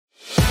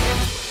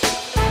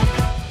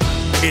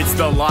It's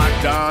the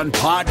Locked On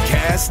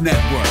Podcast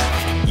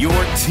Network, your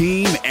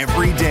team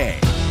every day.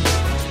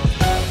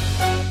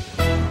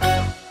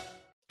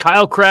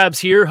 Kyle Krabs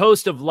here,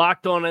 host of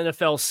Locked On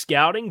NFL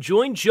Scouting.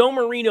 Join Joe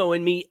Marino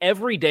and me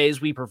every day as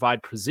we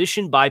provide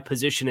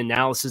position-by-position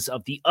analysis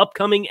of the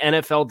upcoming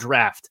NFL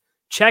Draft.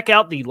 Check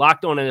out the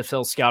Locked On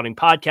NFL Scouting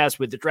podcast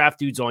with the Draft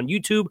Dudes on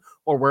YouTube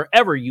or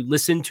wherever you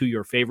listen to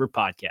your favorite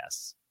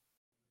podcasts.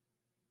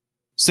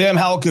 Sam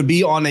Howell could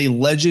be on a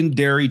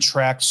legendary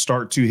track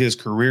start to his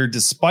career,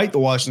 despite the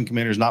Washington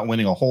Commanders not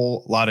winning a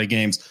whole lot of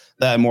games.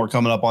 That and more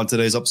coming up on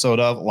today's episode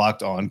of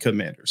Locked On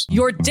Commanders.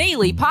 Your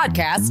daily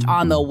podcast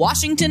on the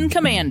Washington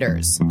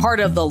Commanders. Part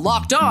of the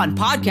Locked On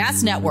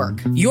Podcast Network.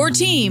 Your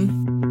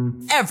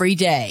team every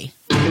day.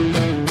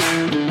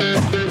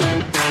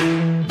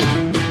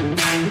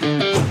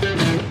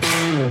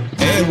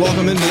 And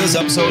welcome into this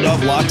episode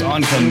of Locked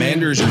On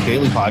Commanders, your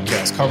daily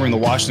podcast covering the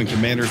Washington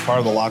Commanders, part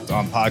of the Locked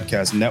On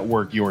Podcast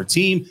Network, your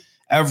team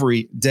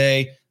every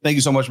day. Thank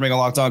you so much for making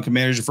Locked On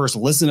Commanders your first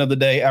listen of the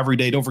day every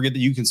day. Don't forget that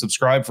you can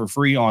subscribe for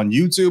free on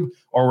YouTube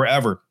or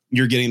wherever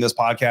you're getting this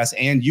podcast.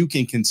 And you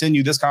can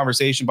continue this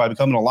conversation by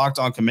becoming a Locked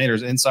On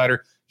Commanders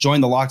Insider.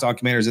 Join the Locked On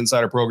Commanders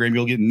Insider program.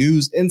 You'll get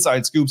news,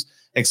 inside scoops,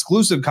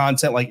 exclusive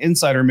content like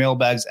insider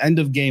mailbags, end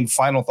of game,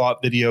 final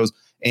thought videos,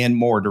 and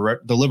more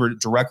delivered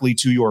directly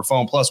to your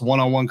phone, plus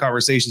one-on-one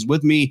conversations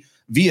with me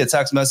via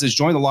text message.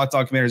 Join the Locked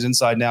On Commanders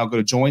Inside now.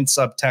 Go to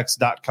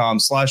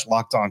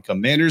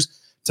joinsubtext.com/LockedOnCommanders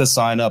to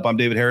sign up. I'm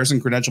David Harrison,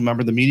 credential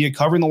member of the media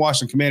covering the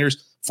Washington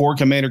Commanders for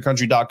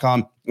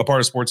CommanderCountry.com, a part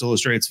of Sports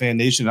Illustrated's Fan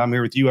Nation. I'm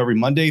here with you every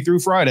Monday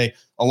through Friday,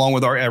 along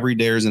with our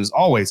everydayers. And as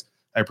always,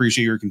 I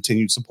appreciate your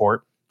continued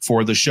support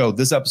for the show.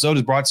 This episode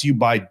is brought to you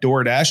by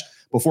DoorDash.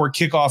 Before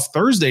kickoff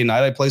Thursday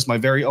night, I placed my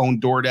very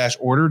own DoorDash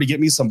order to get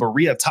me some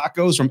burrito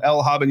tacos from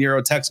El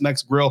Habanero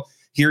Tex-Mex Grill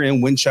here in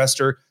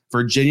Winchester,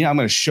 Virginia. I'm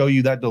going to show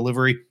you that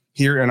delivery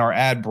here in our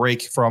ad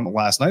break from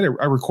last night.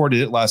 I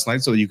recorded it last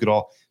night so that you could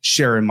all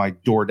share in my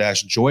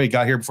DoorDash joy. It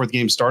got here before the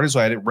game started, so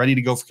I had it ready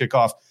to go for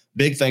kickoff.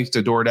 Big thanks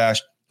to DoorDash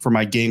for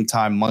my game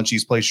time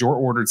munchies. Place your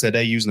order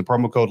today using the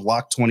promo code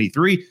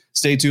LOCK23.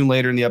 Stay tuned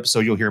later in the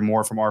episode. You'll hear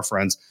more from our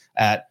friends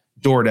at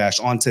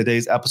DoorDash. On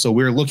today's episode,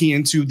 we're looking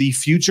into the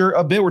future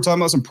a bit. We're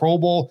talking about some Pro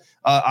Bowl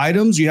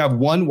items. You have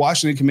one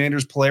Washington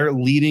Commanders player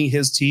leading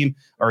his team,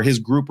 or his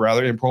group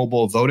rather, in Pro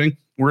Bowl voting.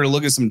 We're going to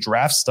look at some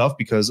draft stuff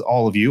because a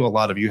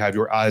lot of you have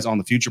your eyes on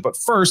the future. But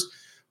first,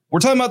 we're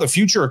talking about the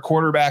future of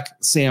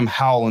quarterback Sam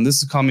Howell, and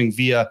this is coming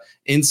via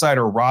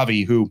insider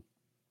Ravi, who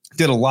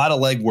did a lot of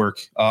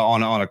legwork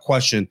on a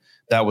question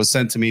that was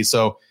sent to me.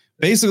 So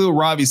basically what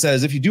Ravi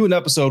says, if you do an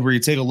episode where you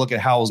take a look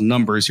at Howell's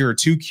numbers, here are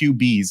two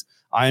QBs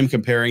I am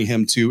comparing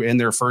him to in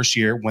their first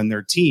year when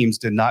their teams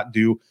did not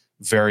do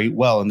very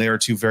well. And they are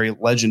two very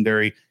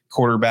legendary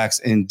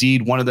quarterbacks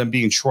indeed. One of them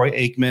being Troy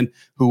Aikman,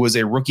 who was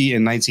a rookie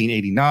in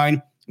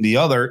 1989. The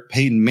other,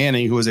 Peyton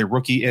Manning, who was a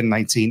rookie in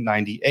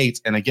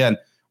 1998. And again,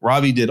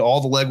 Ravi did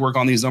all the legwork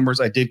on these numbers.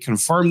 I did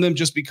confirm them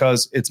just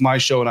because it's my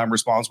show and I'm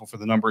responsible for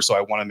the numbers. So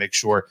I want to make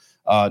sure,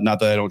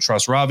 not that I don't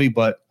trust Ravi,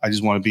 but I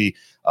just want to be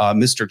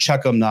Mr.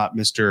 Checkham, not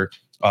Mr.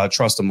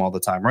 Trust him all the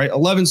time, right?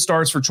 11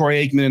 starts for Troy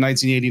Aikman in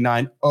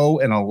 1989,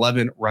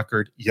 0-11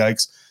 record.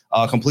 Yikes.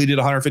 Completed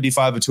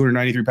 155 of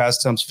 293 pass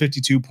attempts,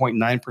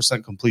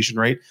 52.9% completion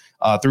rate,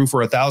 threw for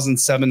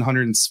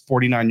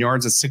 1,749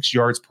 yards at 6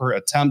 yards per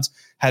attempt,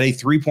 had a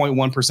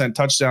 3.1%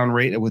 touchdown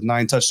rate with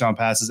 9 touchdown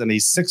passes and a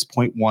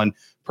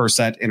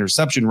 6.1%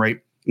 interception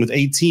rate with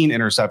 18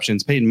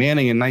 interceptions. Peyton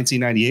Manning in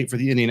 1998 for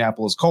the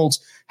Indianapolis Colts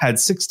had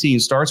 16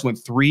 starts, went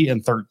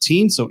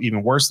 3-13, so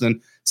even worse than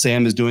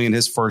Sam is doing in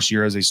his first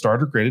year as a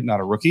starter, granted, not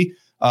a rookie.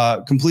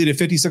 Completed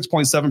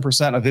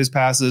 56.7% of his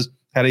passes,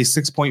 had a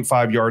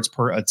 6.5 yards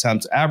per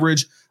attempt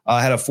average,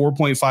 had a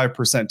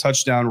 4.5%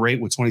 touchdown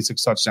rate with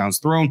 26 touchdowns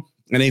thrown,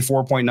 and a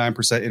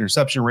 4.9%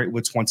 interception rate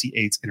with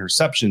 28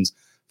 interceptions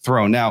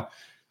thrown. Now,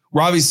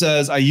 Ravi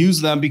says, I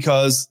use them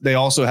because they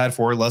also had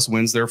 4 less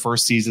wins their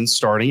first season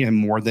starting in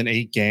more than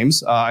 8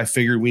 games. I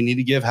figured we need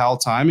to give Howell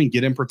time and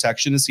get him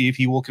protection to see if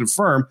he will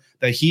confirm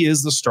that he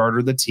is the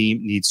starter the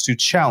team needs to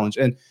challenge.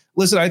 And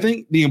listen, I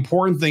think the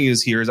important thing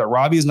is here is that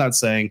Ravi is not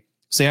saying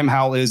Sam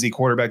Howell is a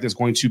quarterback that's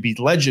going to be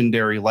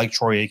legendary like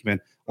Troy Aikman,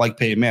 like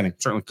Peyton Manning.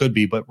 Certainly could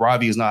be, but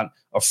Ravi is not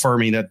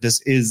affirming that this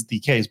is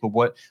the case. But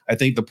what I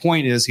think the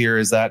point is here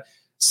is that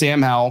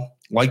Sam Howell,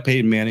 like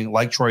Peyton Manning,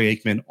 like Troy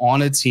Aikman,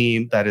 on a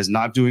team that is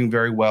not doing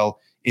very well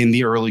in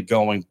the early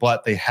going,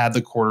 but they had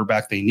the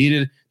quarterback they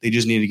needed. They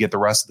just needed to get the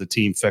rest of the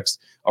team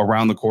fixed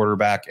around the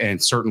quarterback.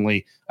 And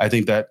certainly, I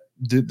think that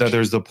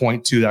there's the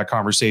point to that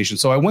conversation.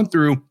 So I went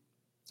through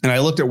and I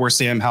looked at where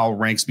Sam Howell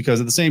ranks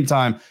because at the same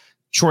time,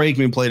 Troy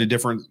Aikman played a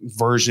different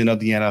version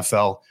of the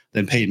NFL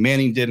than Peyton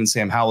Manning did, and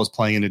Sam Howell was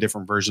playing in a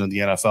different version of the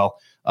NFL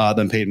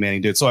than Peyton Manning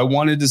did. So I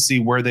wanted to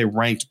see where they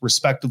ranked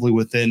respectively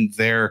within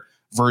their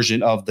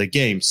version of the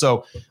game.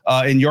 So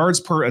in yards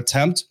per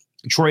attempt,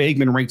 Troy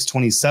Aikman ranks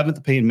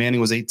 27th, Peyton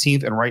Manning was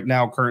 18th, and right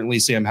now, currently,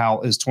 Sam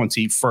Howell is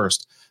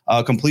 21st.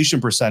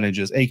 Completion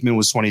percentages, Aikman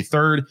was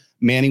 23rd,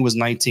 Manning was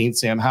 19th,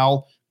 Sam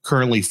Howell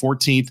currently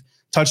 14th.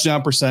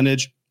 Touchdown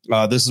percentage,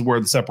 This is where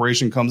the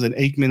separation comes in.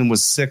 Aikman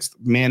was 6th.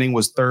 Manning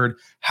was 3rd.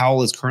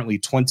 Howell is currently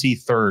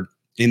 23rd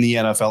in the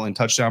NFL in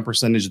touchdown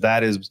percentage.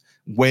 That is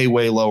way,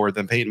 way lower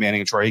than Peyton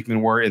Manning and Troy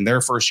Aikman were in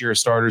their first year as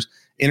starters.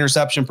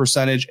 Interception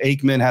percentage,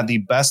 Aikman had the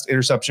best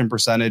interception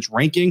percentage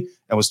ranking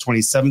and was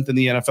 27th in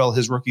the NFL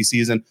his rookie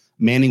season.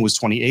 Manning was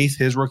 28th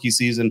his rookie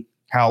season.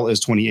 Howell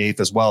is 28th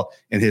as well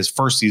in his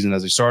first season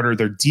as a starter.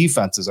 Their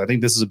defenses, I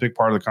think this is a big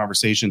part of the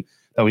conversation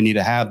that we need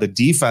to have. The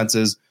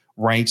defenses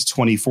ranked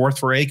 24th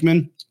for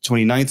Aikman,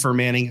 29th for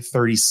Manning,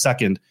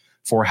 32nd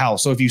for Howell.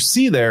 So if you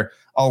see there,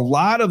 a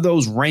lot of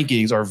those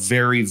rankings are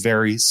very,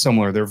 very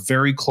similar. They're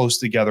very close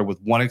together with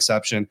one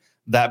exception,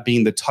 that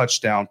being the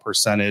touchdown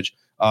percentage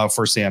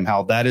for Sam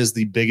Howell. That is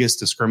the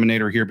biggest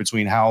discriminator here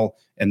between Howell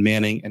and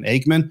Manning and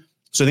Aikman.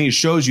 So I think it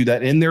shows you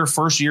that in their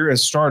first year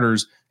as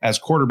starters, as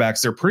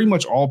quarterbacks, they're pretty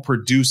much all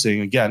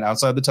producing, again,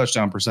 outside the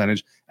touchdown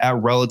percentage, at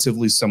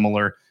relatively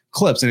similar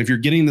clips. And if you're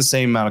getting the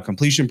same amount of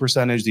completion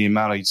percentage, same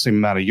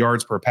amount of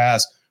yards per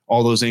pass,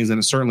 all those things, then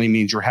it certainly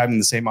means you're having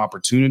the same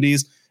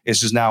opportunities. It's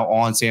just now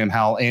on Sam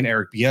Howell and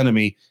Eric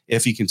Bieniemy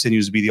if he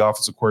continues to be the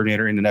offensive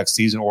coordinator in the next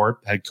season or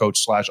head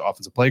coach /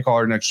 offensive play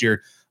caller next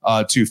year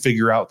to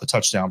figure out the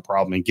touchdown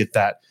problem and get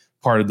that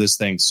part of this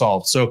thing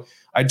solved. So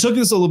I took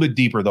this a little bit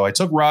deeper, though. I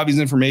took Robbie's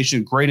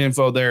information, great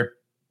info there,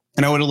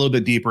 and I went a little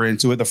bit deeper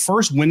into it. The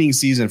first winning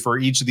season for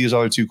each of these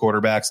other two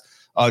quarterbacks,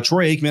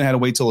 Troy Aikman had to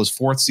wait till his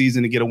 4th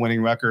season to get a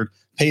winning record.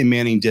 Peyton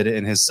Manning did it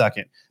in his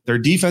 2nd. Their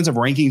defensive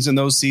rankings in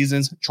those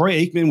seasons, Troy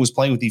Aikman was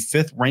playing with the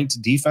 5th ranked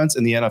defense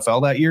in the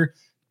NFL that year.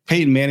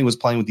 Peyton Manning was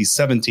playing with the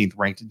 17th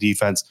ranked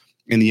defense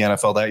in the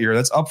NFL that year.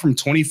 That's up from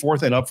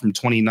 24th and up from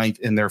 29th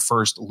in their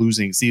first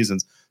losing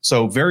seasons.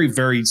 So very,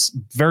 very,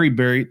 very,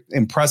 very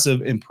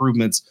impressive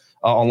improvements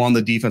along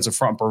the defensive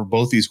front for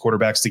both these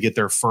quarterbacks to get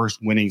their first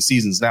winning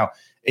seasons. Now,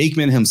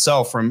 Aikman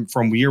himself from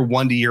year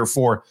 1 to year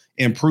 4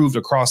 improved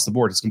across the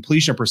board. His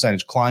completion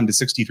percentage climbed to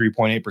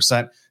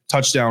 63.8%.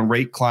 Touchdown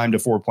rate climbed to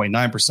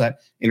 4.9%.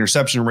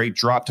 Interception rate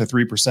dropped to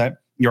 3%.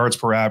 Yards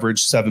per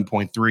average,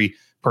 7.3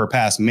 per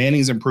pass.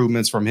 Manning's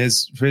improvements from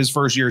his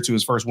first year to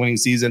his first winning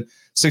season,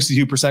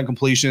 62%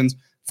 completions,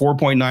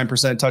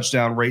 4.9%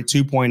 touchdown rate,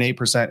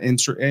 2.8%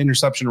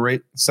 interception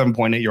rate,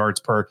 7.8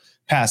 yards per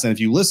pass. And if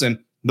you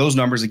listen, those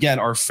numbers, again,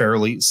 are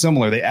fairly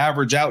similar. They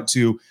average out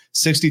to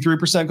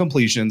 63%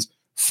 completions,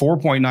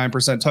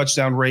 4.9%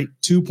 touchdown rate,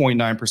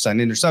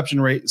 2.9%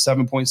 interception rate,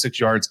 7.6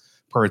 yards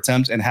per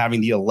attempt, and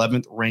having the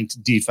 11th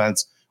ranked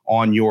defense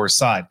on your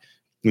side.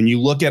 When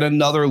you look at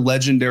another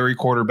legendary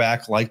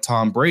quarterback like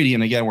Tom Brady,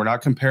 and again, we're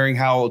not comparing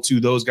Howell to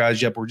those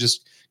guys yet, but we're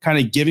just kind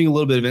of giving a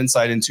little bit of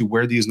insight into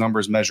where these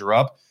numbers measure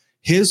up.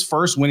 His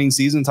first winning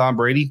season, Tom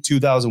Brady,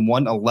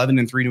 2001,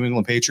 11-3 New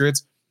England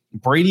Patriots.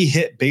 Brady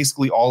hit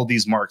basically all of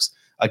these marks.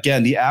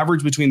 Again, the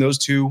average between those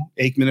two,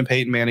 Aikman and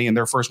Peyton Manning, in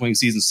their first winning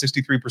season,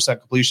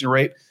 63% completion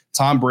rate.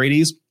 Tom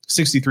Brady's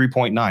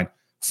 63.9.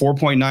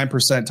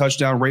 4.9%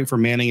 touchdown rate for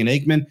Manning and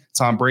Aikman.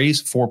 Tom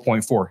Brady's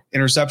 4.4.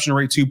 Interception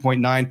rate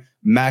 2.9,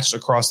 matched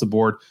across the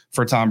board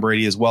for Tom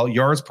Brady as well.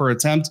 Yards per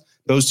attempt,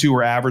 those two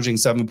were averaging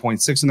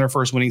 7.6 in their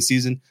first winning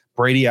season.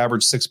 Brady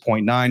averaged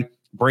 6.9.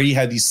 Brady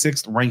had the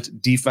 6th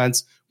ranked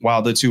defense,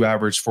 while the two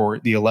averaged for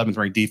the 11th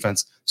ranked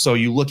defense. So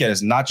you look at it,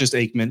 it's not just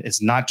Aikman,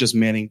 it's not just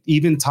Manning.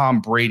 Even Tom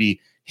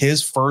Brady,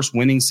 his first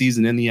winning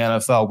season in the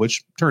NFL,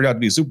 which turned out to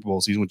be a Super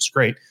Bowl season, which is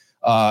great.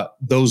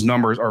 Those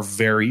numbers are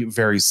very,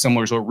 very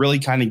similar. So it really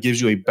kind of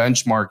gives you a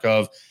benchmark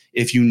of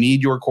if you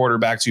need your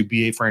quarterback to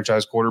be a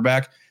franchise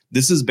quarterback,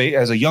 this is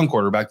as a young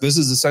quarterback, this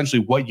is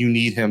essentially what you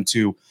need him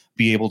to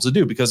be able to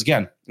do. Because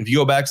again, if you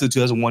go back to the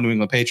 2001 New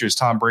England Patriots,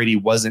 Tom Brady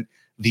wasn't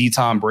the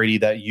Tom Brady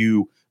that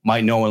you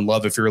might know and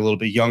love if you're a little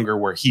bit younger,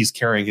 where he's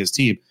carrying his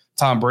team.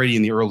 Tom Brady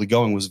in the early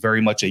going was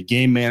very much a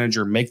game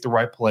manager, make the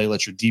right play,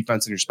 let your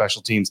defense and your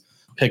special teams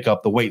pick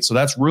up the weight. So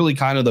that's really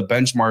kind of the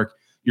benchmark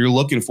you're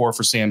looking for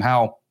Sam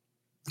Howell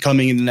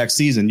coming into next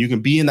season. You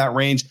can be in that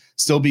range,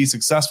 still be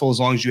successful as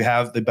long as you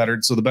have the better.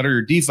 So the better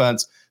your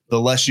defense,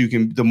 the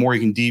more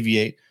you can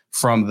deviate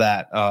from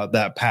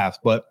that path.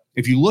 But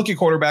if you look at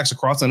quarterbacks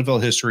across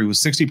NFL history with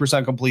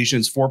 60%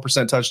 completions,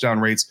 4% touchdown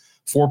rates,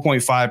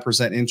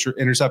 4.5%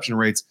 interception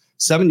rates,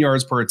 7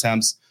 yards per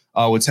attempts,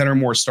 with 10 or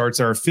more starts,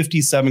 there are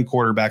 57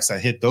 quarterbacks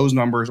that hit those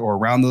numbers or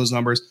around those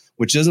numbers,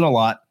 which isn't a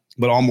lot,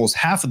 but almost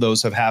half of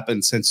those have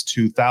happened since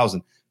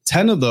 2000.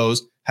 10 of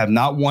those have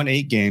not won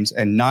 8 games,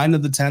 and 9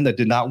 of the 10 that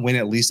did not win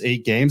at least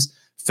 8 games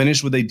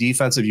finished with a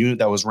defensive unit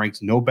that was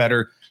ranked no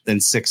better than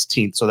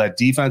 16th. So that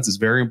defense is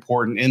very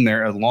important in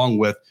there, along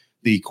with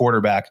the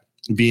quarterback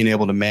being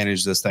able to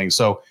manage this thing.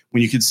 So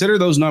when you consider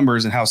those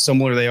numbers and how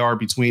similar they are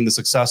between the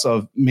success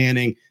of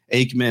Manning,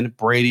 Aikman,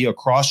 Brady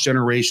across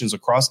generations,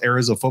 across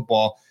eras of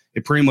football,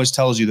 it pretty much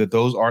tells you that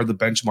those are the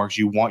benchmarks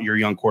you want your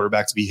young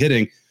quarterback to be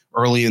hitting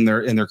early in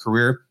their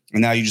career.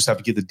 And now you just have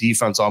to get the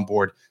defense on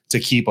board to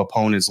keep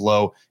opponents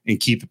low and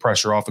keep the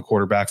pressure off the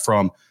quarterback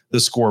from the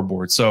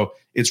scoreboard. So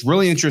it's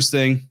really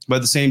interesting. But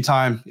at the same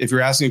time, if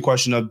you're asking a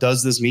question of,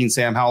 does this mean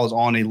Sam Howell is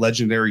on a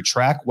legendary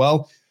track?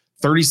 Well,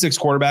 36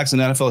 quarterbacks in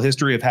NFL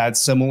history have had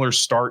similar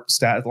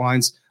stat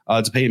lines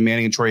to Peyton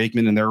Manning and Troy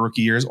Aikman in their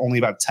rookie years. Only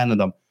about 10 of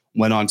them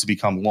went on to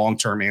become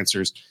long-term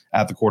answers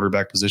at the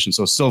quarterback position.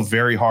 So it's still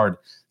very hard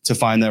to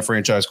find that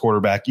franchise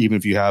quarterback, even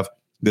if you have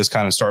this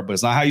kind of start. But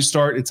it's not how you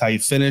start, it's how you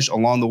finish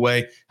along the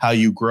way, how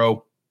you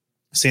grow.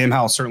 Sam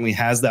Howell certainly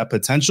has that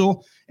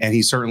potential, and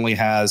he certainly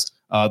has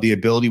the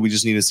ability. We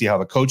just need to see how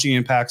the coaching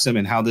impacts him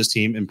and how this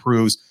team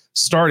improves,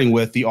 starting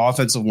with the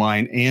offensive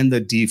line and the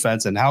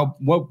defense. And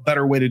what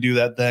better way to do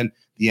that than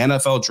the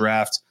NFL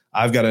draft?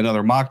 I've got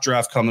another mock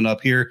draft coming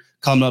up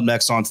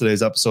next on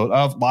today's episode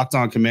of Locked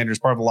On Commanders,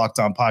 part of the Locked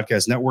On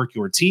Podcast Network,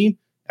 your team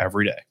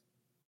every day.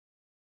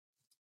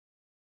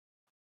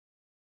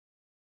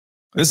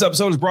 This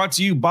episode is brought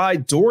to you by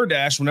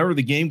DoorDash. Whenever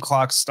the game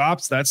clock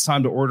stops, that's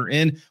time to order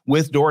in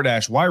with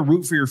DoorDash. Why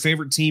root for your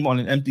favorite team on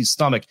an empty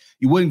stomach?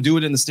 You wouldn't do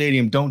it in the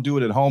stadium. Don't do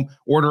it at home.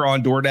 Order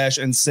on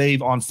DoorDash and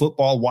save on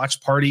football,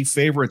 watch party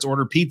favorites.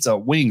 Order pizza,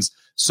 wings,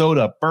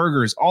 soda,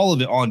 burgers, all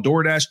of it on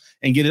DoorDash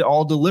and get it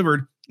all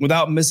delivered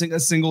without missing a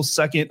single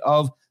second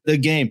of the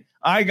game.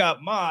 I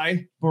got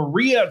my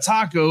birria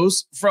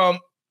tacos from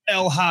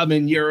El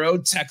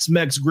Habanero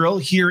Tex-Mex Grill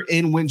here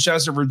in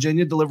Winchester,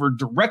 Virginia, delivered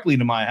directly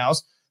to my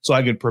house so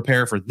I could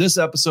prepare for this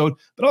episode,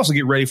 but also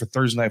get ready for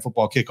Thursday Night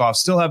Football kickoff.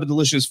 Still have a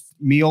delicious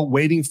meal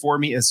waiting for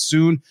me as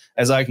soon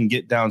as I can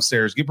get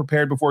downstairs. Get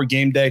prepared before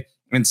game day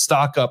and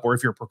stock up. Or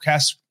if you're a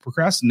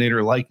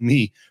procrastinator like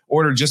me,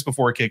 order just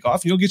before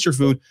kickoff. You'll get your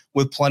food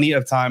with plenty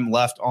of time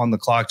left on the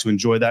clock to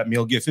enjoy that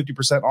meal. Get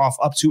 50% off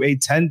up to a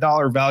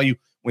 $10 value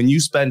when you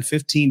spend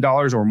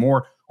 $15 or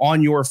more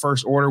on your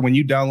first order when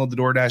you download the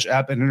DoorDash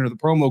app and enter the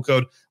promo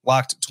code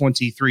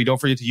LOCKED23.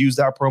 Don't forget to use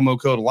that promo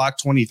code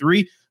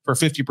LOCKED23 for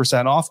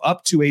 50% off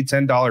up to a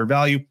 $10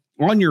 value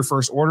on your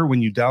first order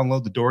when you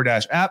download the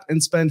DoorDash app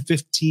and spend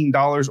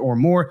 $15 or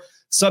more.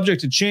 Subject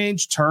to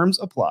change. Terms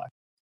apply.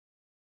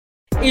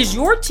 Is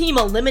your team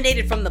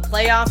eliminated from the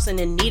playoffs and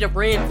in need of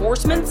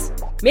reinforcements?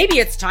 Maybe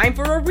it's time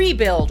for a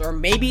rebuild, or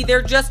maybe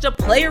they're just a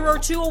player or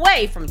two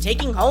away from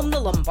taking home the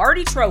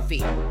Lombardi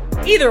Trophy.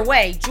 Either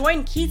way,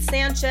 join Keith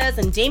Sanchez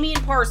and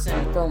Damian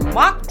Parson for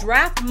Mock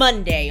Draft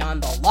Monday on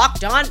the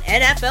Locked On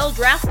NFL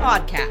Draft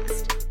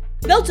Podcast.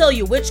 They'll tell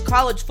you which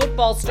college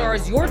football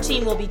stars your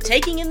team will be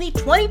taking in the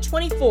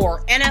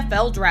 2024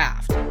 NFL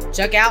Draft.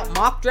 Check out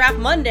Mock Draft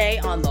Monday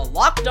on the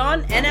Locked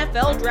On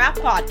NFL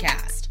Draft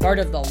Podcast, part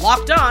of the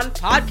Locked On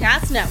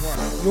Podcast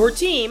Network, your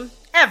team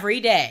every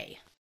day.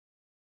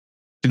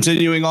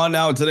 Continuing on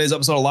now in today's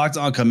episode of Locked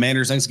On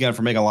Commanders. Thanks again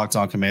for making Locked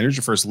On Commanders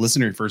your first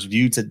listener, your first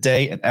view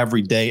today and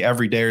every day,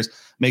 everydayers.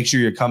 Make sure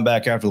you come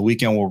back after the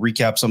weekend. We'll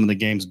recap some of the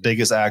game's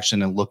biggest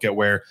action and look at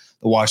where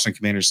the Washington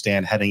Commanders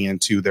stand heading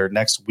into their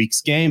next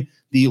week's game,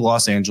 the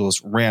Los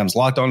Angeles Rams.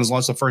 Locked On has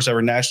launched the first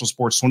ever national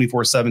sports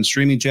 24/7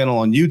 streaming channel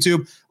on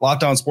YouTube.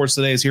 Locked On Sports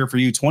Today is here for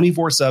you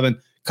 24/7,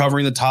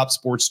 covering the top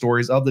sports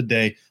stories of the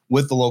day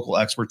with the local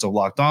experts of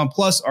Locked On,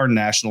 plus our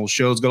national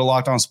shows. Go to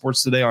Locked On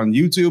Sports Today on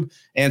YouTube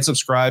and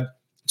subscribe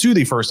to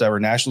the first ever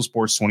national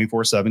sports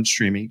 24/7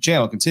 streaming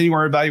channel. Continue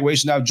our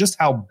evaluation now just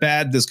how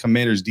bad this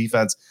Commanders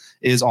defense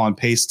is on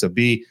pace to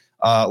be.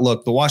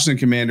 Look, the Washington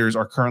Commanders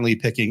are currently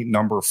picking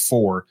number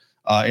 4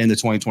 in the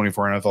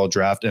 2024 NFL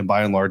draft. And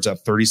by and large,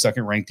 that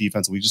 32nd ranked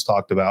defense we just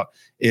talked about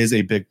is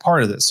a big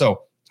part of this.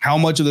 So how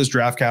much of this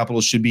draft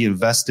capital should be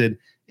invested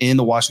in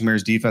the Washington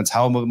Commanders defense?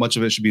 How much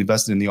of it should be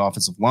invested in the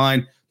offensive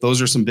line?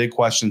 Those are some big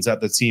questions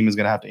that the team is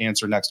going to have to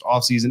answer next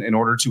offseason in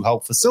order to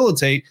help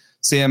facilitate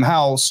Sam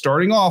Howell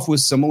starting off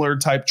with similar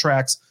type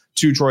tracks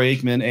to Troy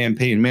Aikman and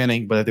Peyton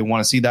Manning. But if they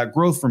want to see that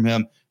growth from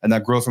him and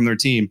that growth from their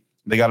team,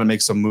 they got to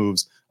make some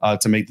moves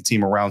to make the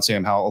team around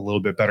Sam Howell a little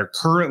bit better.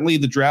 Currently,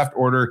 the draft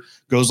order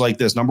goes like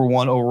this. Number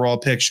 1 overall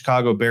pick,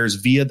 Chicago Bears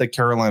via the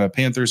Carolina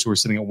Panthers, who are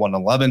sitting at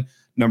 111.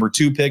 Number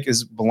 2 pick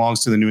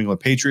belongs to the New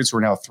England Patriots, who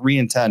are now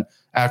 3-10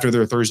 after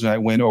their Thursday night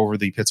win over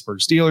the Pittsburgh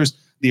Steelers.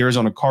 The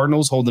Arizona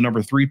Cardinals hold the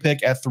number 3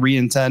 pick at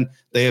 3-10.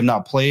 They have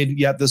not played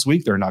yet this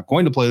week. They're not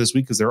going to play this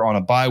week because they're on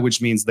a bye,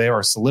 which means they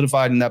are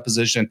solidified in that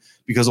position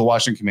because the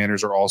Washington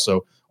Commanders are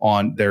also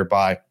on their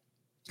bye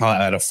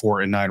at a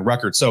 4-9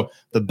 record. So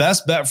the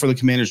best bet for the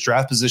Commanders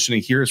draft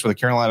positioning here is for the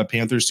Carolina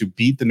Panthers to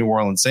beat the New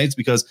Orleans Saints,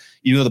 because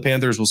even though the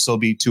Panthers will still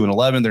be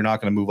 2-11, they're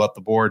not going to move up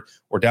the board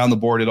or down the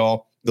board at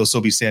all. They'll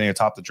still be standing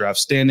atop the draft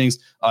standings.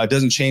 It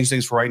doesn't change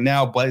things for right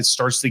now, but it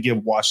starts to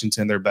give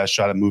Washington their best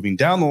shot at moving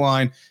down the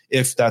line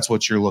if that's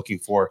what you're looking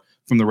for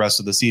from the rest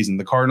of the season.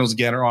 The Cardinals,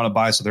 again, are on a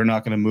bye, so they're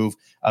not going to move.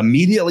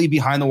 Immediately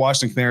behind the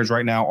Washington Commanders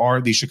right now are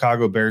the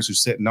Chicago Bears, who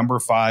sit number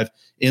 5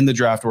 in the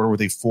draft order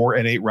with a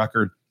 4-8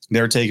 record.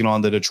 They're taking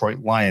on the Detroit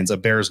Lions. A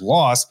Bears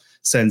loss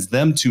sends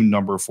them to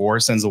number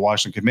 4, sends the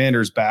Washington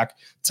Commanders back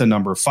to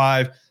number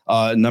 5.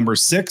 Number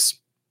 6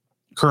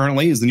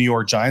 currently is the New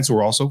York Giants, who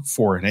are also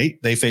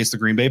 4-8. They face the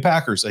Green Bay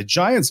Packers. A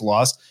Giants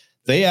loss,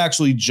 they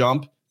actually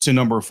jump to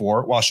number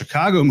 4, while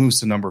Chicago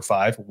moves to number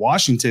 5.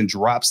 Washington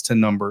drops to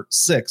number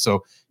 6.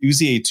 So you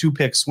see a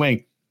 2-pick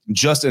swing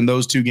just in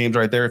those 2 games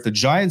right there. If the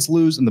Giants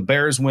lose and the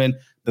Bears win,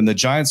 then the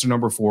Giants are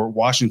number 4,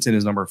 Washington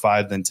is number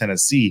 5, then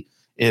Tennessee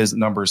is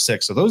number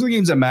 6. So those are the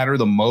games that matter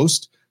the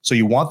most. So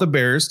you want the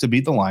Bears to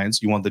beat the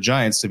Lions. You want the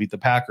Giants to beat the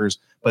Packers.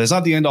 But it's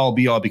not the end-all,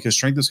 be-all, because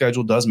strength of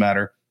schedule does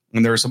matter.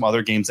 And there are some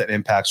other games that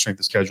impact strength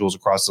of schedules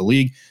across the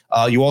league.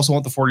 You also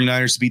want the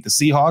 49ers to beat the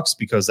Seahawks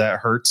because that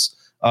hurts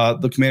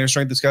the Commanders'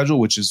 strength of schedule,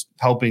 which is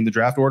helping the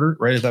draft order,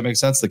 right? If that makes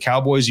sense. The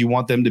Cowboys, you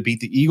want them to beat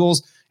the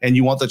Eagles, and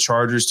you want the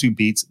Chargers to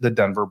beat the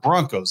Denver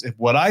Broncos. If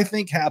what I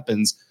think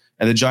happens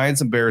and the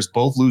Giants and Bears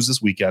both lose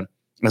this weekend,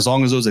 as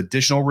long as those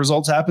additional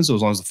results happen, so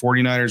as long as the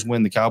 49ers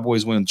win, the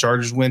Cowboys win, and the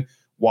Chargers win,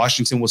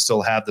 Washington will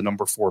still have the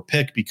number 4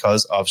 pick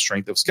because of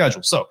strength of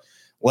schedule. So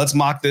let's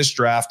mock this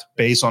draft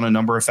based on a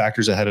number of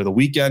factors ahead of the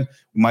weekend.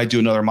 We might do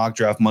another mock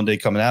draft Monday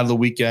coming out of the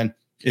weekend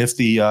if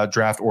the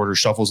draft order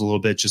shuffles a little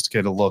bit, just to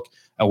get a look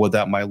at what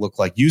that might look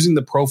like. Using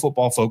the Pro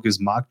Football Focus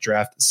mock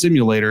draft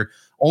simulator,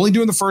 only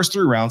doing the first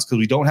 3 rounds because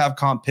we don't have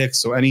comp picks.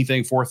 So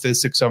anything 4th,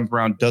 5th, 6th, 7th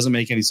round doesn't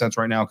make any sense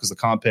right now because the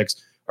comp picks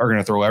are going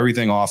to throw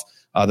everything off.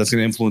 That's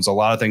going to influence a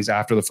lot of things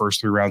after the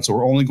first 3 rounds. So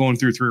we're only going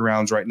through 3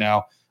 rounds right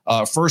now.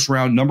 First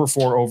round, number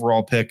 4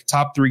 overall pick,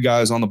 top 3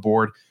 guys on the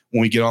board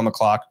when we get on the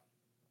clock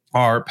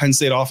are Penn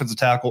State offensive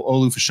tackle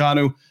Olu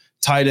Fashanu,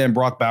 tight end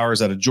Brock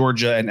Bowers out of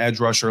Georgia, and edge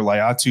rusher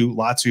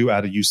Latu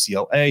out of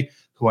UCLA,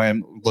 who I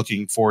am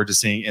looking forward to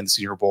seeing in the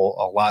Senior Bowl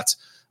a lot.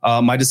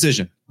 My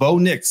decision, Bo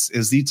Nix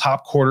is the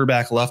top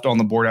quarterback left on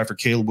the board after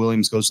Caleb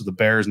Williams goes to the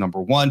Bears,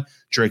 number 1.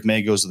 Drake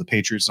May goes to the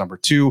Patriots, number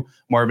 2.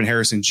 Marvin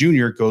Harrison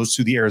Jr. goes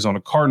to the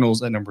Arizona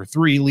Cardinals at number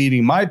 3,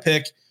 leaving my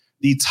pick,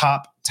 the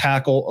top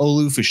tackle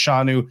Olu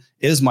Fashanu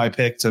is my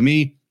pick. To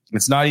me,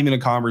 it's not even a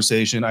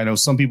conversation. I know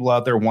some people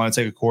out there want to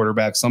take a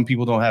quarterback. Some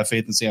people don't have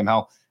faith in Sam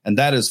Howell, and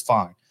that is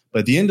fine. But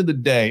at the end of the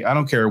day, I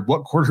don't care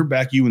what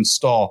quarterback you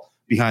install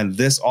behind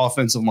this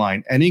offensive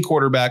line. Any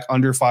quarterback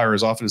under fire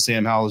as often as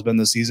Sam Howell has been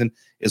this season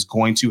is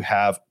going to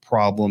have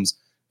problems.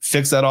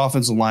 Fix that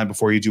offensive line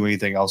before you do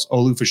anything else.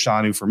 Olu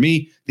Fashanu, for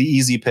me, the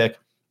easy pick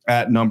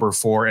at number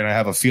 4, and I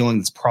have a feeling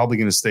it's probably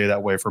going to stay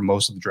that way for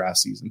most of the draft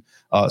season.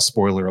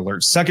 Spoiler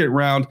alert. Second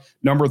round,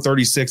 number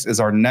 36 is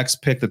our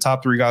next pick. The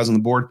top 3 guys on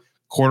the board.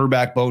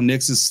 Quarterback Bo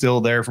Nix is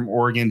still there from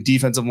Oregon.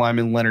 Defensive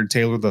lineman Leonard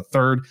Taylor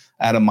III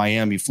out of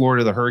Miami,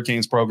 Florida, the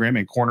Hurricanes program,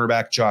 and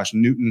cornerback Josh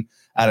Newton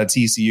out of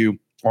TCU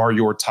are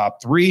your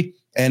top 3.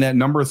 And at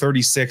number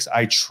 36,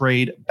 I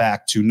trade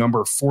back to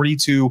number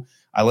 42.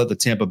 I let the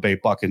Tampa Bay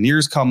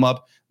Buccaneers come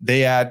up.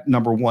 They add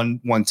number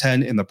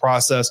 110 in the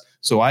process.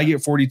 So I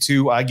get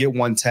 42, I get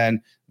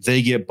 110,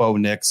 they get Bo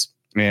Nix,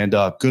 and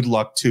good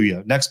luck to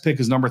you. Next pick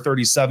is number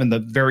 37, the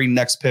very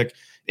next pick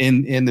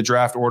in the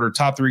draft order.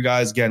 Top 3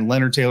 guys, again,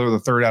 Leonard Taylor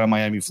III out of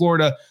Miami,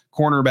 Florida,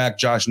 cornerback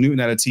Josh Newton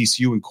out of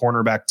TCU, and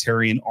cornerback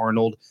Terrion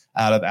Arnold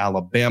out of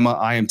Alabama.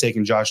 I am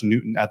taking Josh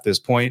Newton at this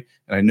point,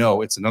 and I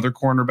know it's another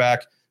cornerback.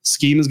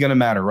 Scheme is going to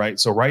matter, right?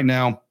 So right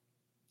now,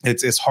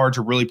 it's hard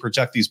to really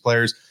project these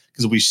players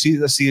because if we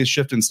see a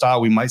shift in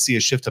style, we might see a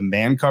shift to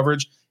man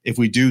coverage. If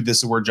we do, this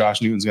is where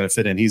Josh Newton's going to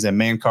fit in. He's a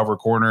man cover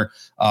corner,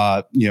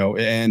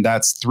 and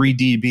that's 3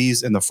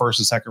 DBs in the first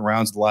and second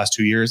rounds of the last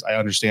 2 years. I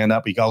understand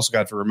that, but you also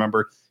got to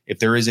remember if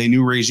there is a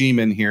new regime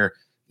in here,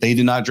 they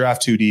did not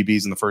draft 2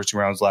 DBs in the first 2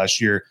 rounds last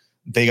year.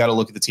 They got to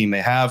look at the team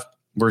they have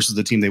versus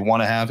the team they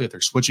want to have. If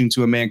they're switching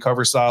to a man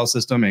cover style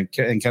system and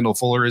Kendall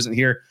Fuller isn't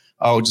here,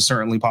 which is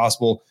certainly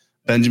possible.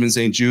 Benjamin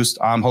St. Juste,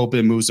 I'm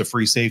hoping moves to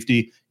free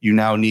safety. You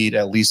now need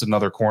at least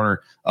another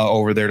corner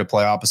over there to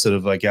play opposite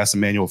of, I guess,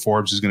 Emmanuel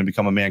Forbes, who's going to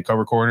become a man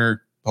cover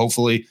corner.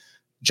 Hopefully,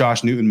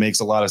 Josh Newton makes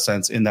a lot of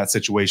sense in that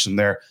situation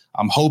there.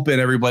 I'm hoping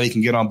everybody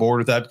can get on board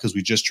with that because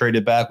we just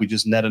traded back. We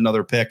just net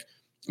another pick.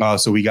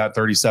 So we got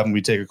 37.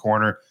 We take a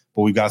corner,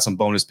 but we've got some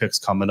bonus picks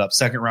coming up.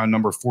 Second round,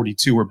 number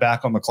 42. We're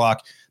back on the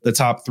clock. The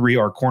top 3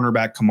 are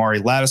cornerback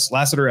Kamari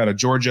Lassiter out of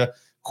Georgia,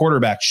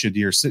 quarterback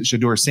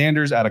Shedeur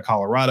Sanders out of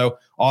Colorado,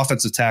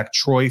 offensive tackle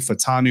Troy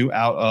Fautanu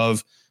out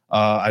of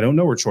I don't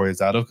know where Troy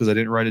is out of because I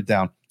didn't write it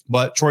down,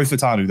 but Troy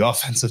Fautanu, the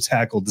offensive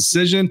tackle.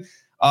 Decision.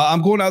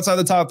 I'm going outside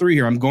the top 3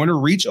 here. I'm going to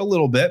reach a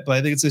little bit, but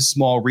I think it's a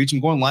small reach.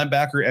 I'm going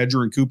linebacker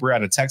Edgerrin Cooper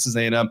out of Texas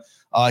A&M.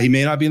 He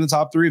may not be in the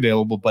top 3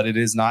 available, but it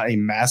is not a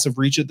massive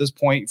reach at this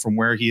point from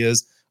where he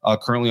is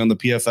currently on the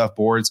PFF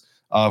boards.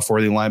 For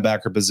the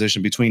linebacker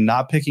position between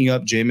not picking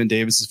up Jamin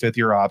Davis's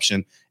 5th-year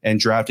option and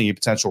drafting a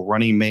potential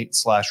running mate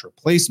 /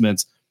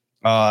 replacement.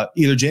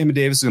 Either Jamin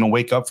Davis is going to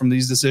wake up from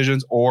these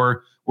decisions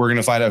or we're going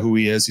to find out who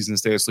he is. He's going to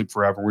stay asleep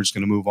forever. We're just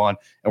going to move on,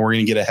 and we're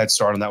going to get a head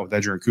start on that with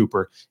Edgerrin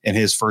Cooper in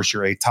his first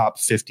year, a top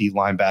 50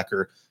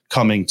 linebacker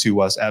coming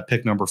to us at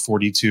pick number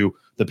 42,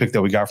 the pick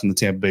that we got from the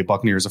Tampa Bay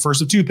Buccaneers, the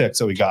first of 2 picks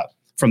that we got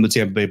from the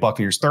Tampa Bay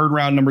Buccaneers. Third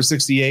round, number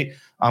 68,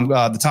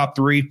 the top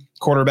 3,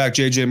 quarterback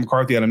J.J.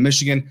 McCarthy out of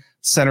Michigan,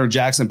 center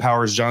Jackson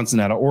Powers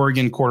Johnson out of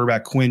Oregon,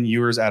 quarterback Quinn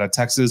Ewers out of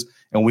Texas,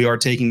 and we are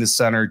taking the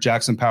center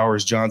Jackson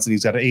Powers Johnson.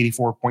 He's got an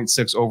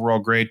 84.6 overall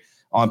grade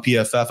on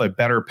PFF, a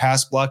better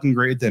pass blocking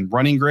grade than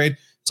running grade.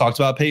 Talked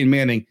about Peyton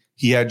Manning.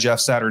 He had Jeff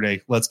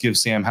Saturday. Let's give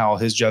Sam Howell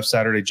his Jeff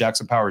Saturday,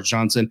 Jackson Powers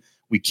Johnson.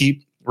 We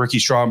keep Ricky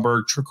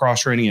Stromberg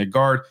cross-training at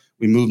guard.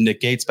 We move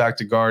Nick Gates back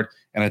to guard,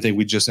 and I think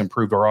we just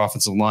improved our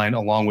offensive line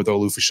along with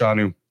Olu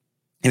Fashanu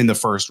in the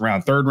first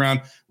round. Third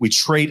round, we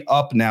trade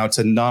up now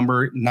to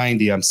number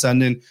 90. I'm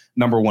sending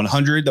number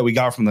 100 that we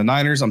got from the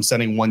Niners. I'm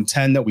sending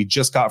 110 that we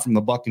just got from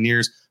the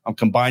Buccaneers. I'm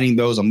combining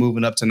those. I'm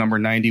moving up to number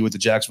 90 with the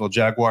Jacksonville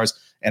Jaguars.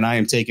 and I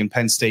am taking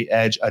Penn State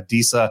edge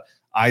Adisa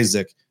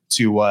Isaac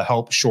to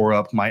help shore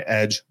up my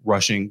edge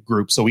rushing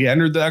group. So we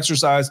entered the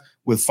exercise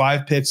with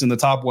 5 picks in the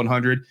top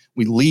 100.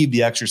 We leave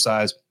the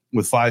exercise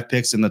with 5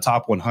 picks in the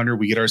top 100.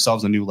 We get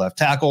ourselves a new left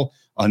tackle,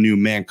 a new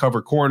man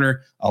cover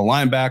corner, a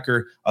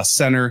linebacker, a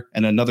center,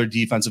 and another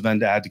defensive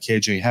end to add to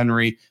KJ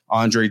Henry,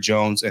 Andre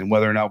Jones, and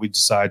whether or not we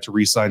decide to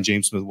re-sign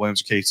James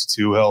Smith-Williams or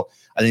Casey Toohill.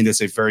 I think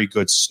that's a very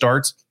good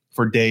start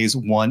for days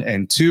 1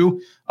 and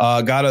 2.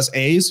 Got us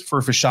A's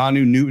for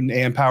Fashanu, Newton,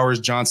 and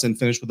Powers. Johnson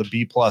finished with a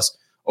B+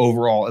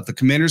 overall. If the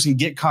Commanders can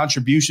get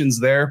contributions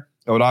there,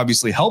 that would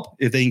obviously help.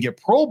 If they can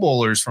get Pro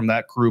Bowlers from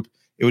that group,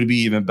 it would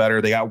be even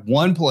better. They got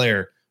one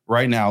player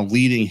right now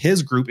leading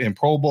his group in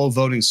Pro Bowl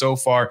voting so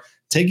far.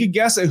 Take a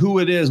guess at who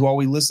it is while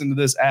we listen to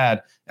this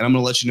ad, and I'm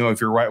going to let you know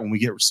if you're right when we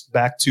get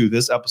back to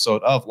this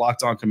episode of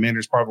Locked On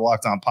Commanders, part of the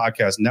Locked On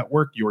Podcast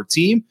Network, your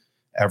team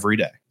every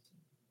day.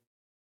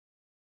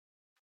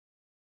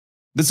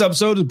 This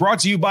episode is brought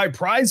to you by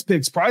Prize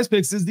Picks. Prize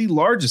Picks is the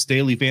largest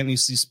daily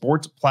fantasy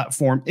sports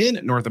platform in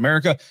North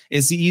America.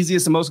 It's the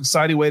easiest and most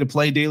exciting way to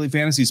play daily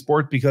fantasy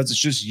sports because it's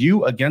just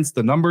you against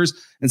the numbers.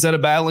 Instead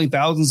of battling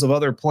thousands of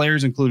other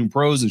players, including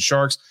pros and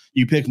sharks,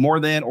 you pick more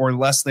than or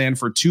less than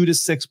for 2 to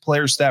 6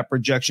 player stat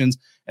projections,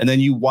 and then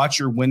you watch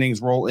your winnings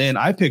roll in.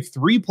 I pick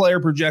 3 player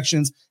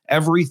projections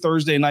every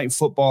Thursday night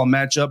football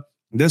matchup.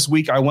 This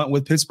week, I went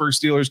with Pittsburgh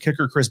Steelers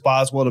kicker Chris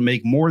Boswell to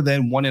make more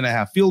than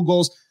 1.5 field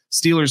goals.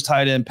 Steelers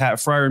tight end Pat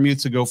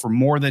Freiermuth to go for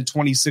more than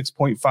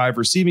 26.5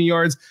 receiving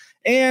yards.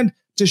 And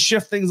to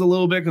shift things a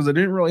little bit, because I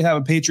didn't really have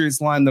a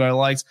Patriots line that I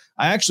liked,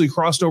 I actually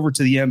crossed over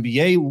to the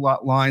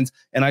NBA lines,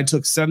 and I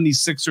took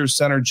 76ers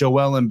center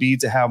Joel Embiid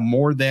to have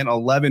more than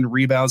 11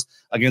 rebounds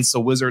against the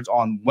Wizards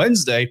on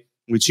Wednesday,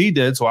 which he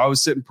did. So I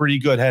was sitting pretty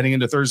good heading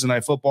into Thursday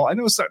Night Football. I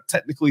know it's not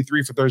technically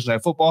 3 for Thursday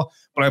Night Football,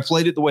 but I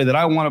played it the way that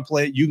I want to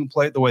play it. You can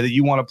play it the way that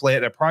you want to play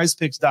it at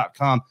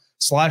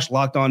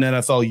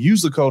prizepicks.com/LockedOnNFL.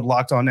 Use the code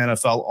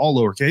LockedOnNFL, all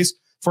lowercase,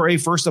 for a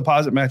first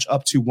deposit match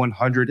up to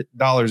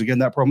 $100. Again,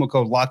 that promo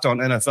code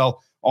LockedOnNFL,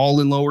 all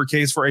in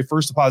lowercase, for a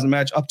first deposit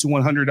match up to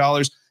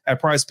 $100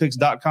 at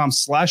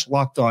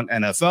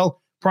prizepicks.com/LockedOnNFL.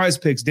 Prize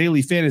Picks,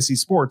 daily fantasy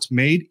sports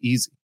made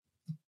easy.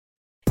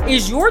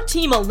 Is your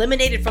team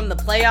eliminated from the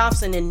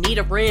playoffs and in need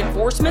of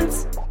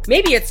reinforcements?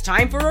 Maybe it's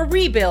time for a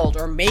rebuild,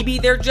 or maybe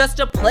they're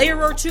just a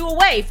player or two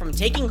away from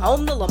taking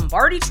home the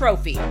Lombardi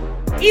Trophy.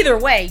 Either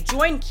way,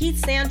 join Keith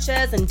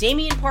Sanchez and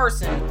Damian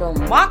Parson for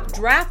Mock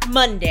Draft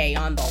Monday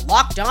on the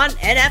Locked On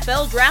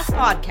NFL Draft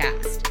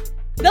Podcast.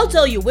 They'll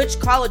tell you which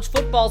college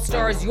football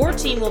stars your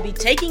team will be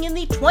taking in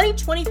the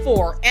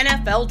 2024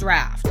 NFL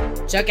Draft.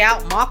 Check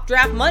out Mock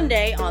Draft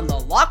Monday on the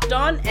Locked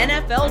On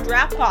NFL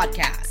Draft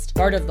Podcast,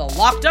 part of the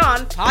Locked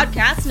On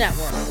Podcast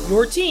Network,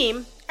 your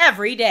team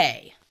every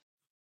day.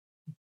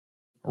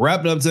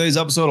 Wrapping up today's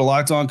episode of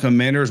Locked On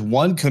Commanders,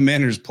 one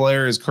Commanders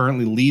player is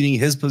currently leading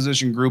his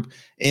position group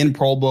in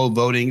Pro Bowl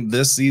voting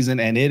this season,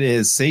 and it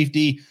is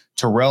safety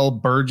Terrell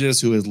Burgess,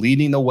 who is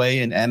leading the way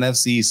in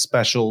NFC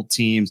special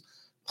teams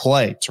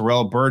play.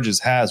 Terrell Burgess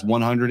has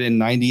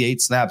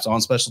 198 snaps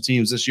on special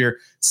teams this year,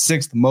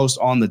 6th most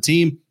on the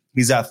team.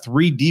 He's at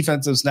 3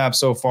 defensive snaps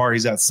so far.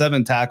 He's at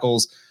 7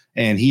 tackles,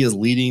 and he is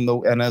leading the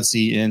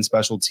NFC in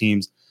special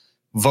teams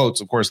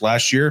votes. Of course,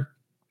 last year,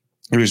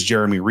 it was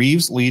Jeremy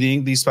Reeves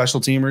leading the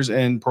special teamers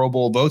in Pro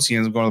Bowl votes. He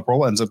ends up going to the Pro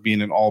Bowl, ends up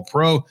being an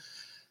All-Pro.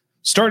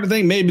 Starting to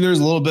think maybe there's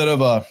a little bit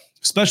of a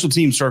special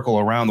team circle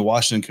around the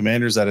Washington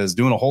Commanders that is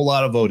doing a whole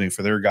lot of voting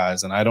for their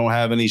guys, and I don't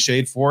have any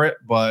shade for it,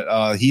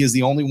 but he is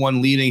the only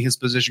one leading his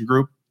position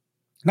group.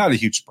 Not a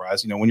huge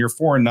surprise. You know, when you're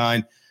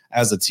 4-9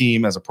 as a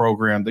team, as a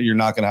program, that you're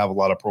not going to have a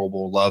lot of Pro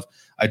Bowl love,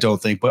 I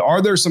don't think. But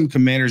are there some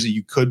Commanders that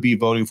you could be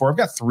voting for? I've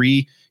got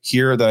 3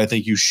 here that I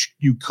think you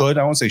could,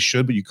 I won't say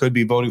should, but you could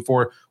be voting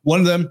for. One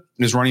of them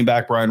is running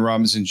back Brian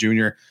Robinson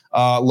Jr.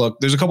 Look,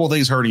 there's a couple of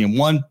things hurting him.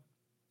 One,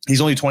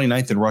 he's only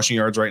 29th in rushing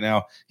yards right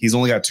now. He's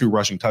only got 2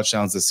 rushing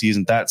touchdowns this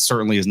season. That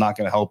certainly is not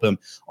going to help him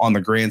on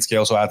the grand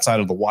scale. So outside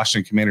of the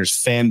Washington Commanders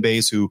fan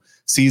base who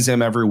sees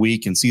him every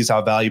week and sees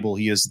how valuable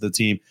he is to the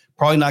team,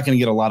 probably not going to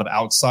get a lot of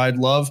outside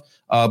love.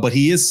 But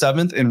he is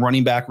 7th in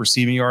running back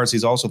receiving yards.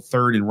 He's also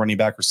 3rd in running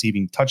back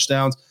receiving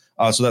touchdowns.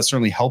 So that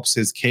certainly helps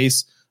his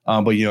case.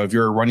 But, you know, if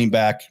you're a running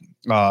back,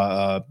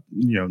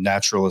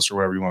 naturalist or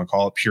whatever you want to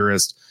call it,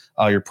 purist,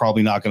 you're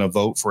probably not going to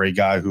vote for a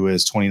guy who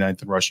is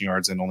 29th in rushing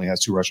yards and only has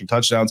 2 rushing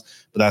touchdowns.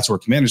 But that's where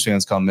Commanders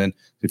fans come in.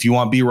 If you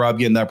want B-Rob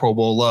getting that Pro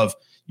Bowl love,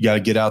 you got to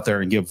get out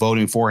there and get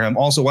voting for him.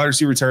 Also, wide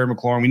receiver Terry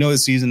McLaurin. We know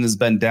this season has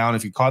been down.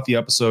 If you caught the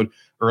episode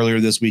earlier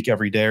this week,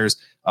 Everydayers,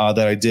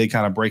 that I did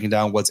kind of breaking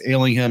down what's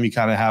ailing him, you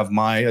kind of have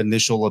my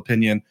initial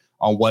opinion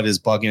on what is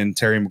bugging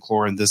Terry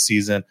McLaurin this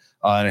season.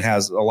 And it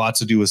has a lot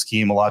to do with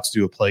scheme, a lot to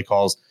do with play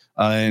calls,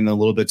 and a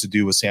little bit to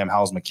do with Sam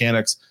Howell's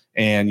mechanics.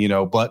 And,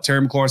 but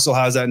Terry McLaurin still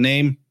has that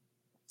name.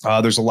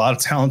 There's a lot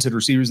of talented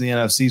receivers in the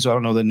NFC, so I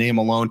don't know the name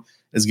alone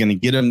is going to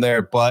get him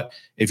there. But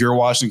if you're a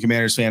Washington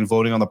Commanders fan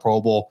voting on the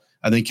Pro Bowl,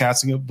 I think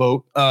casting a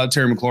vote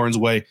Terry McLaurin's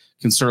way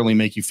can certainly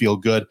make you feel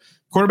good.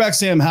 Quarterback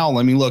Sam Howell,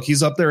 I mean, look,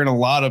 he's up there in a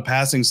lot of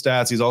passing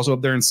stats. He's also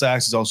up there in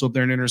sacks. He's also up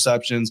there in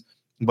interceptions.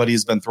 but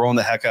he's been throwing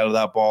the heck out of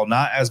that ball.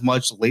 Not as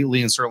much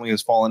lately, and certainly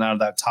has fallen out of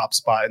that top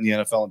spot in the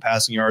NFL in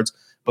passing yards,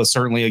 but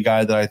certainly a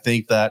guy that I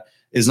think that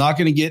is not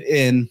going to get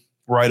in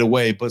right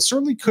away, but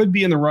certainly could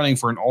be in the running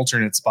for an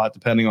alternate spot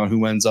depending on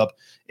who ends up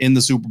in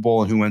the Super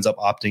Bowl and who ends up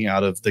opting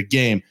out of the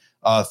game.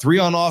 3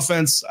 on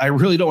offense. I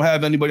really don't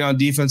have anybody on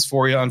defense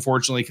for you,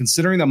 unfortunately,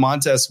 considering that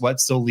Montez Sweat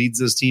still leads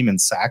this team in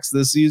sacks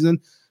this season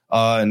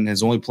and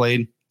has only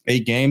played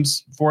 8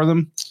 games for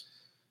them.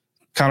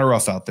 Kind of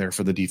rough out there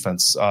for the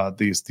defense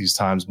these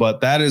times. But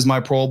that is my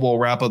Pro Bowl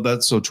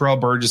wrap-up. So Terrell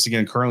Burgess,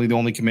 again, currently the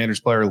only Commanders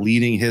player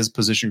leading his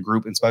position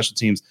group in special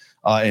teams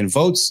in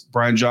votes.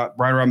 Brian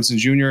Robinson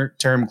Jr.,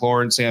 Terry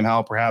McLaurin, Sam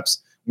Howell,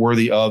 perhaps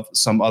worthy of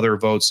some other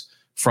votes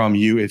from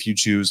you if you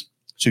choose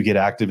to get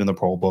active in the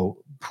Pro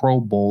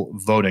Bowl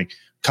voting.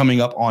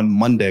 Coming up on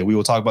Monday, we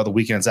will talk about the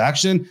weekend's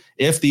action.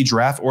 If the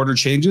draft order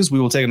changes,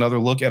 we will take another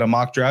look at a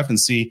mock draft and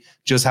see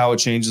just how it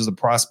changes the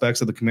prospects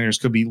that the Commanders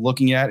could be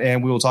looking at.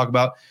 And we will talk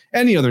about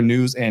any other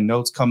news and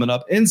notes coming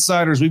up.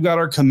 Insiders, we've got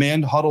our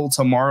Command Huddle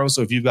tomorrow.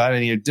 So if you've got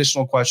any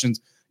additional questions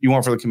you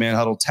want for the Command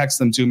Huddle, text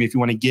them to me. If you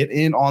want to get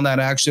in on that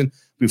action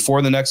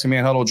before the next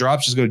Command Huddle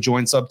drops, just go to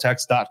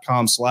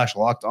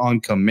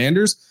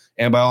joinsubtext.com/lockedoncommanders.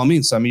 And by all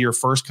means, send me your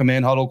first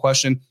Command Huddle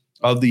question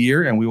of the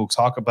year, and we will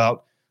talk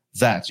about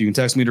that. You can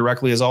text me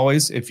directly as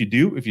always. If you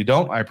do, if you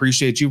don't, I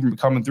appreciate you for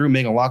coming through,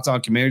 making Locked On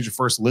Commanders your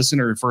first listen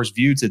or your first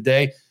view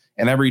today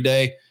and every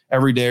day.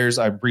 Every dayers,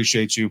 I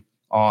appreciate you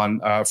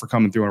for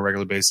coming through on a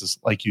regular basis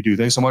like you do.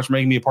 Thanks so much for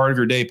making me a part of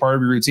your day, part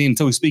of your routine.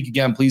 Until we speak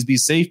again, please be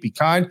safe, be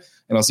kind,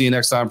 and I'll see you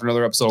next time for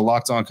another episode of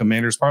Locked On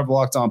Commanders, part of the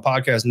Locked On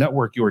Podcast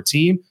Network, your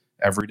team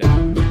every day.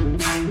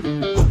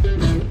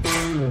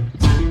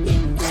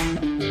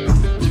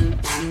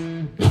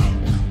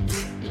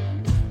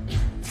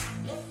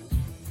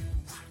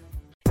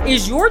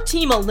 Is your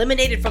team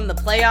eliminated from the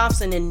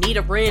playoffs and in need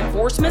of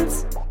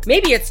reinforcements?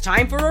 Maybe it's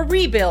time for a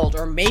rebuild,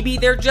 or maybe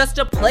they're just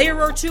a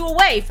player or two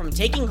away from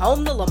taking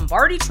home the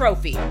Lombardi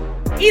Trophy.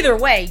 Either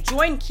way,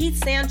 join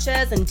Keith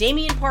Sanchez and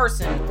Damian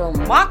Parson for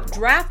Mock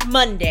Draft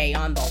Monday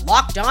on the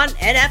Locked On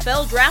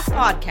NFL Draft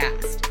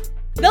Podcast.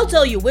 They'll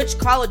tell you which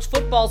college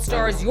football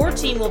stars your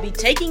team will be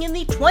taking in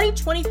the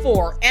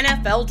 2024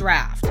 NFL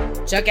Draft.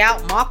 Check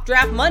out Mock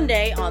Draft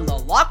Monday on the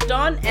Locked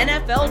On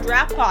NFL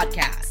Draft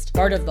Podcast.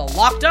 Part of the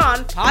Locked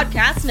On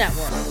Podcast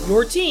Network,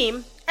 your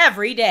team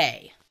every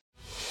day.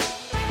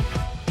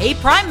 Hey,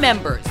 Prime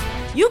members,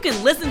 you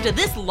can listen to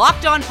this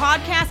Locked On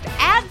podcast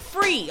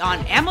ad-free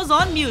on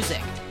Amazon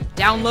Music.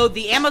 Download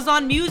the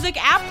Amazon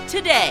Music app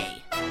today.